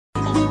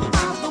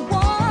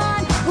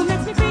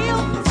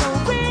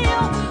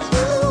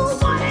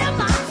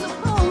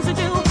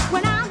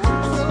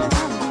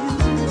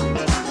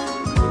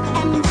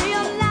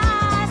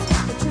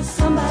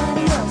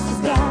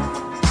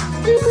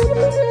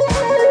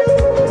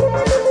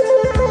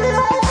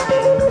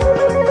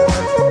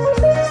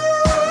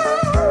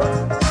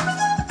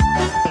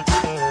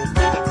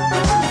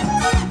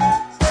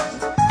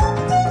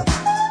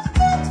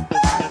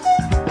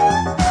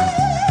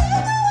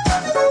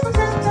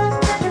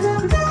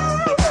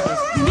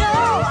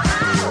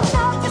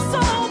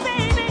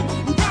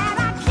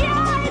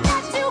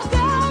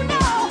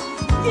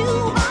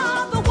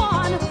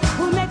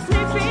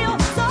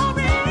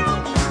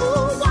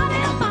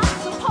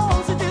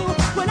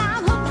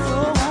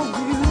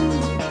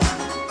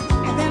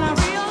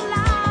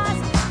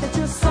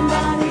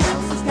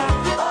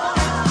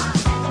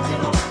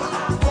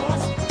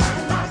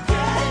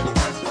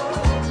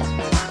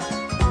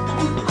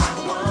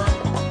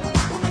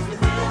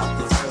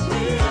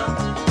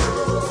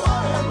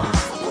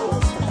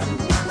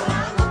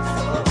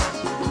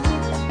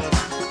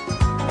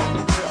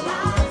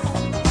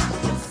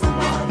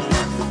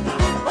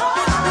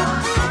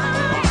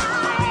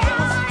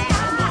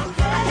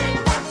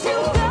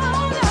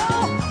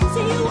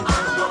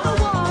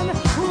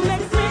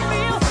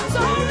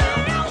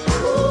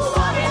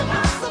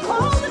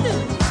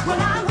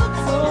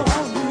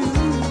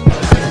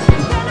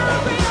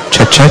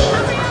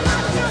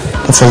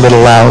It's a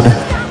little loud.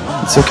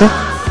 It's okay?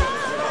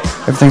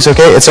 Everything's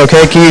okay? It's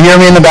okay? Can you hear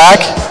me in the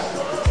back?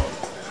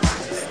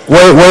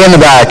 Way in the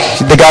back.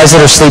 The guys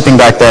that are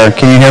sleeping back there.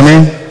 Can you hear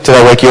me? Did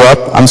I wake you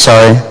up? I'm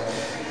sorry.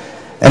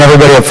 And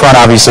everybody up front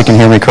obviously can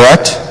hear me,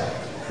 correct?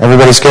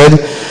 Everybody's good?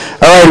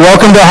 All right,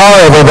 welcome to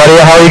HAR, everybody.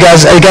 How are you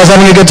guys? Are you guys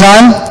having a good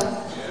time?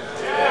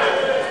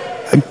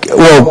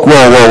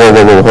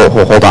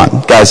 Whoa, hold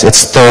on. Guys,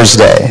 it's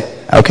Thursday.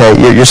 Okay,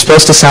 you're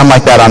supposed to sound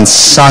like that on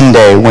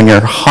Sunday when you're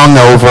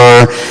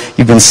hungover,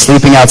 you've been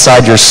sleeping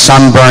outside, you're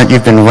sunburnt,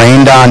 you've been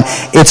rained on.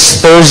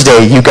 It's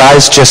Thursday. You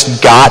guys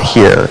just got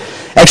here.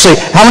 Actually,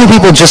 how many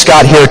people just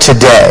got here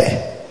today?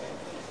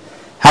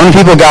 How many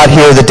people got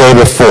here the day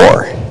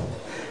before?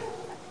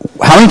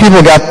 How many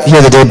people got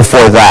here the day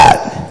before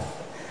that?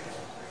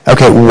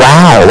 Okay,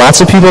 wow,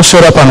 lots of people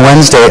showed up on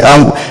Wednesday.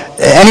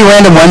 Any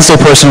random Wednesday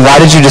person, why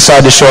did you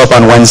decide to show up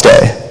on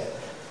Wednesday?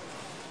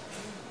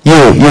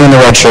 You in the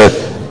red shirt.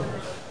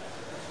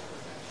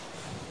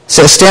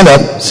 Stand up.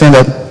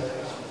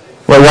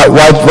 Why,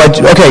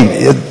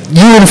 okay,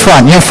 you in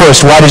front, you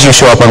first, why did you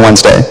show up on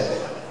Wednesday?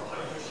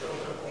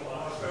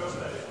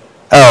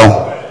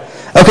 Oh.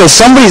 Okay,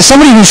 somebody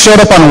who showed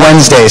up on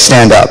Wednesday,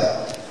 stand up.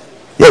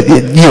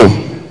 You.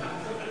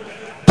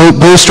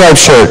 Blue striped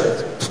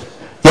shirt.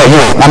 Yeah,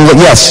 you.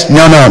 Yes.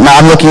 No,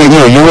 I'm looking at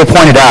you. You were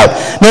pointed out.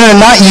 No,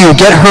 not you.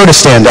 Get her to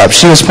stand up.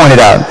 She was pointed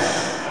out.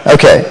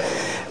 Okay.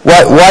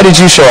 Why did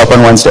you show up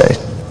on Wednesday?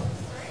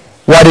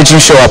 Why did you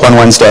show up on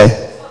Wednesday?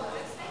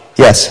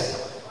 Yes.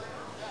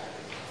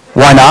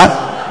 Why not?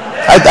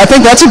 I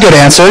think that's a good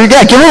answer.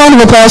 Yeah, give a round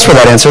of applause for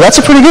that answer. That's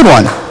a pretty good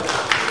one.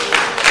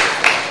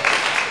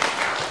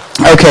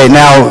 Okay,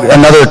 now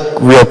another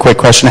real quick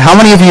question. How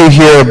many of you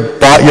here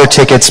bought your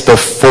tickets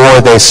before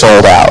they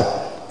sold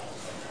out?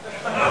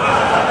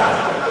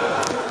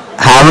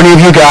 How many of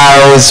you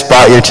guys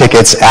bought your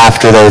tickets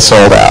after they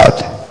sold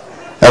out?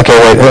 Okay,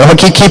 wait.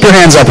 Keep your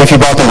hands up if you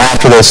bought them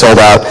after they sold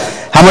out.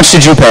 How much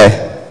did you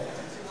pay?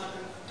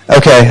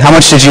 Okay, how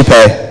much did you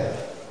pay?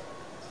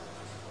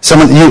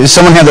 Someone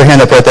had their hand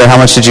up right there. How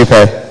much did you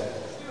pay?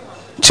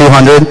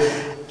 200.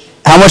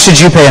 How much did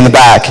you pay in the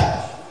back?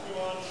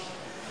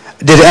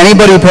 Did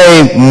anybody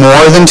pay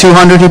more than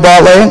 200 who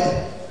bought late?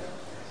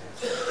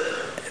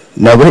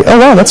 Nobody? Oh,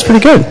 wow, that's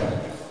pretty good.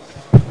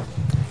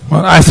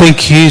 Well, I think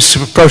he's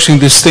approaching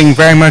this thing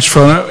very much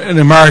from an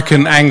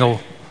American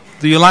angle.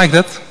 Do you like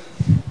that?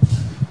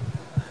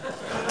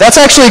 That's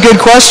actually a good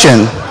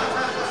question.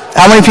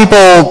 How many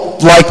people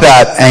like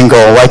that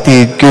angle, like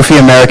the goofy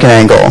American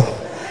angle?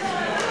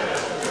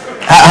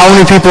 How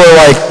many people are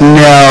like,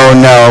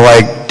 no,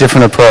 like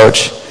different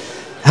approach?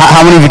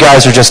 How many of you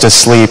guys are just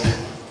asleep?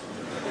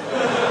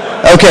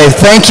 Okay,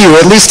 thank you.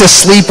 At least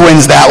asleep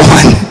wins that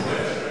one.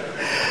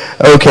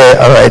 Okay,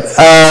 all right.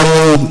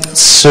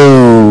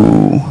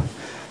 So,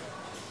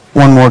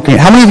 one more.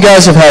 How many of you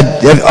guys have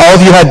all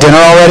of you had dinner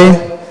already?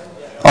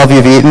 All of you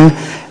have eaten?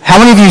 How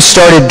many of you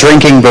started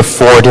drinking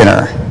before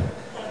dinner?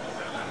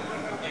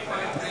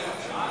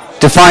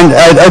 Define,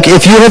 okay,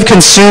 if you have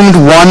consumed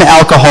one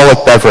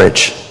alcoholic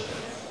beverage.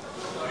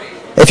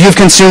 If you've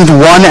consumed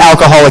one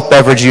alcoholic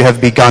beverage, you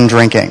have begun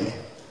drinking.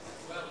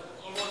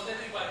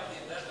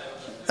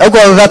 Oh,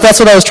 well, that's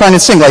what I was trying to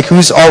sing. Like,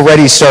 who's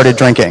already started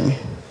drinking?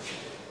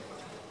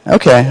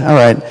 Okay, all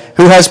right.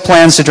 Who has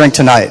plans to drink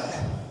tonight?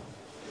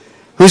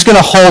 Who's going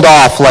to hold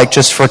off, like,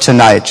 just for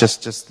tonight?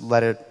 Just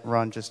let it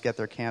run, just get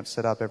their camp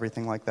set up,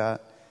 everything like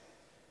that?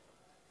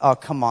 Oh,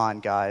 come on,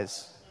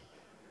 guys.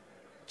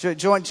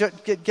 Get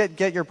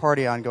your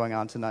party going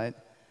on tonight.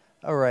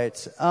 All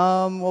right.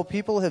 Well,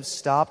 people have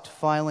stopped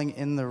filing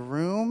in the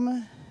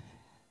room.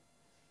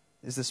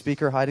 Is the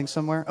speaker hiding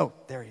somewhere? Oh,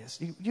 there he is.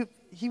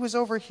 He was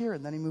over here,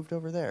 and then he moved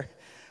over there.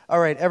 All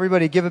right,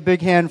 everybody, give a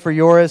big hand for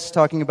Joris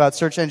talking about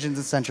search engines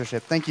and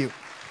censorship. Thank you.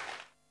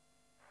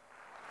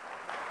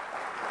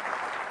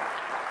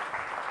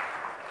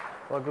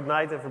 Well, good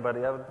night,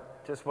 everybody. I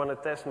just want to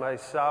test my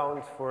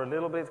sound for a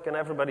little bit. Can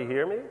everybody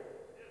hear me?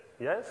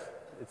 Yes?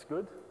 It's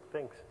good?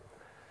 Thanks.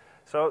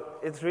 So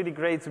it's really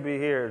great to be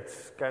here.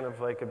 It's kind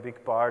of like a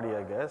big party,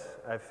 I guess.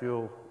 I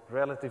feel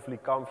relatively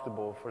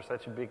comfortable for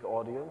such a big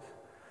audience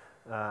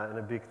and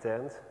a big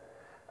tent.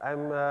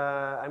 I'm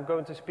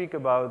going to speak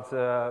about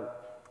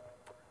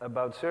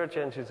search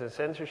engines and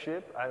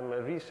censorship. I'm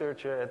a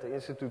researcher at the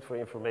Institute for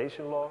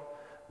Information Law,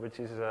 which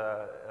is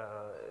a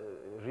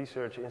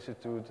research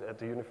institute at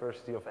the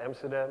University of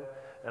Amsterdam.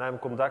 And I'm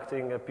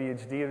conducting a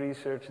PhD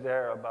research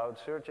there about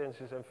search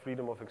engines and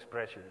freedom of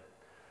expression.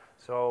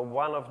 So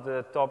one of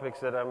the topics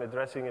that I'm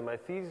addressing in my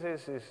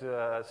thesis is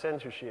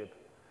censorship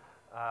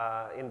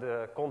in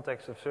the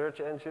context of search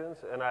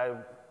engines. And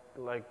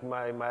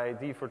my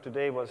idea for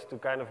today was to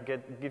kind of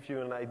give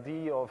you an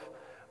idea of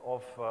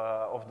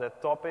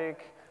that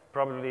topic.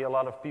 Probably a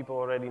lot of people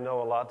already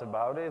know a lot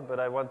about it, but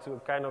I want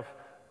to kind of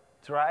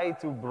try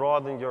to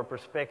broaden your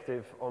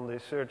perspective on the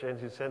search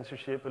engine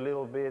censorship a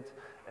little bit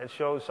and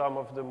show some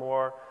of the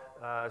more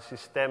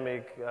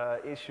systemic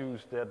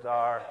issues that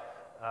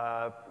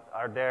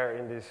are there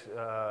in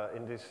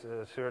this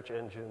search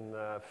engine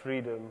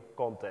freedom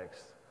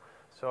context.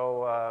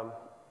 So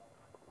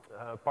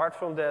Apart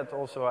from that,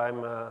 also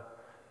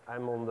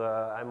I'm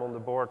on the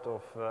board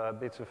of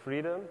Bits of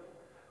Freedom,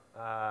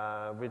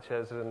 which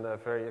has a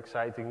very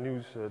exciting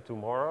news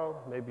tomorrow.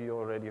 Maybe you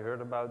already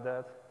heard about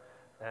that.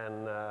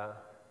 And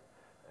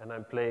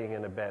I'm playing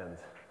in a band,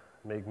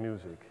 make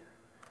music.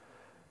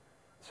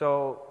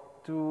 So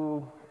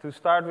to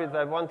start with,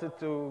 I wanted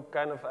to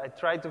I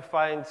tried to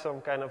find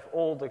some kind of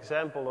old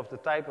example of the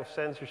type of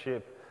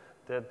censorship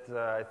that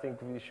I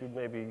think we should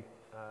maybe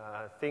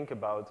think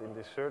about in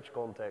this search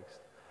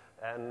context.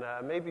 And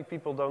maybe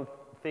people don't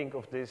think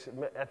of this.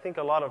 I think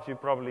a lot of you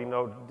probably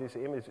know this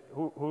image.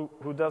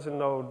 Who doesn't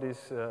know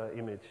this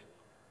image?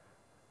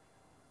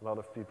 A lot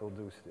of people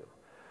do still.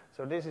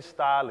 So this is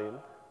Stalin.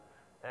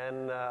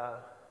 And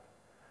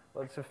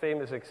well, it's a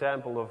famous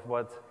example of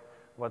what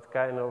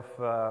kind of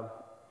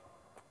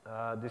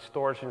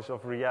distortions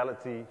of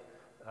reality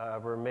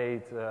were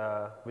made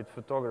with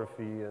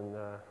photography in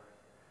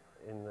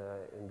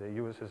the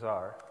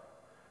USSR.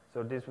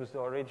 So this was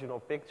the original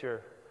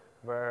picture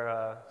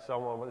where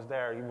someone was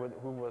there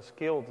who was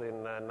killed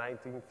in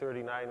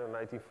 1939 or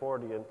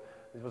 1940, and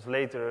it was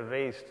later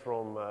erased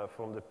from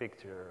the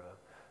picture.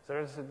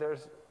 So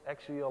there's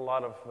actually a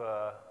lot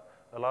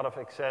of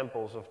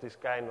examples of this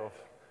kind of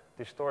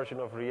distortion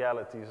of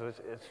reality. So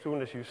as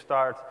soon as you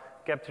start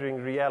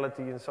capturing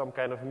reality in some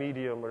kind of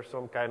medium or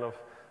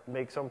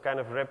make some kind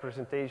of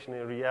representation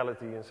in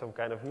reality in some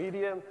kind of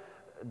medium,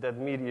 that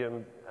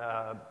medium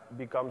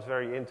becomes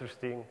very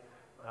interesting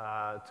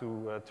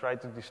to try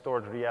to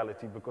distort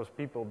reality, because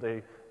people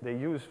they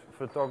use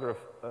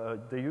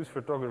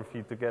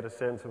photography to get a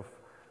sense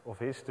of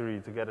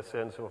history, to get a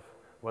sense of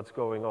what's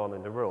going on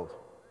in the world.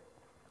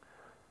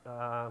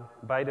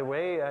 By the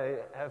way, I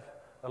have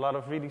a lot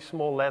of really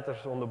small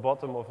letters on the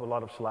bottom of a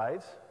lot of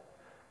slides.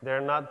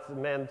 They're not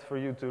meant for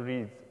you to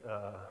read,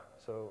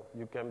 so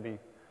you can be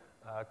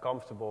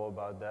comfortable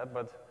about that.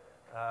 But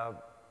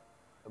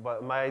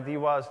my idea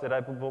was that I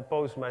will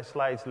post my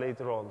slides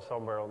later on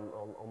somewhere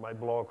on my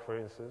blog, for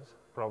instance,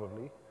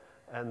 probably.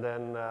 And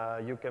then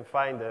you can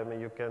find them, and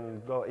you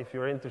can go, if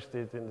you're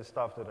interested in the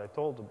stuff that I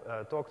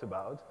talked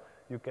about,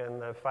 you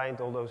can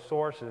find all those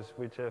sources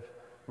which have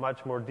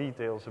much more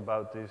details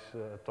about this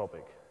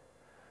topic.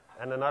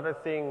 And another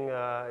thing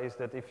is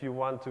that if you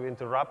want to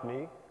interrupt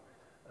me,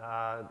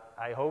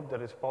 I hope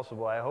that it's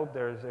possible. I hope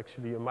there is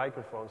actually a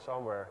microphone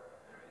somewhere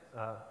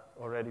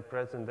already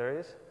present. There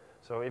is.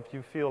 So if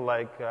you feel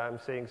like I'm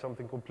saying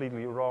something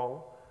completely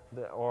wrong,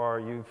 or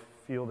you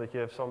feel that you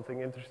have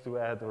something interesting to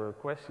add or a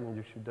question,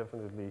 you should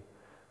definitely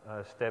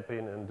step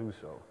in and do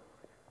so.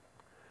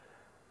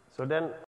 So then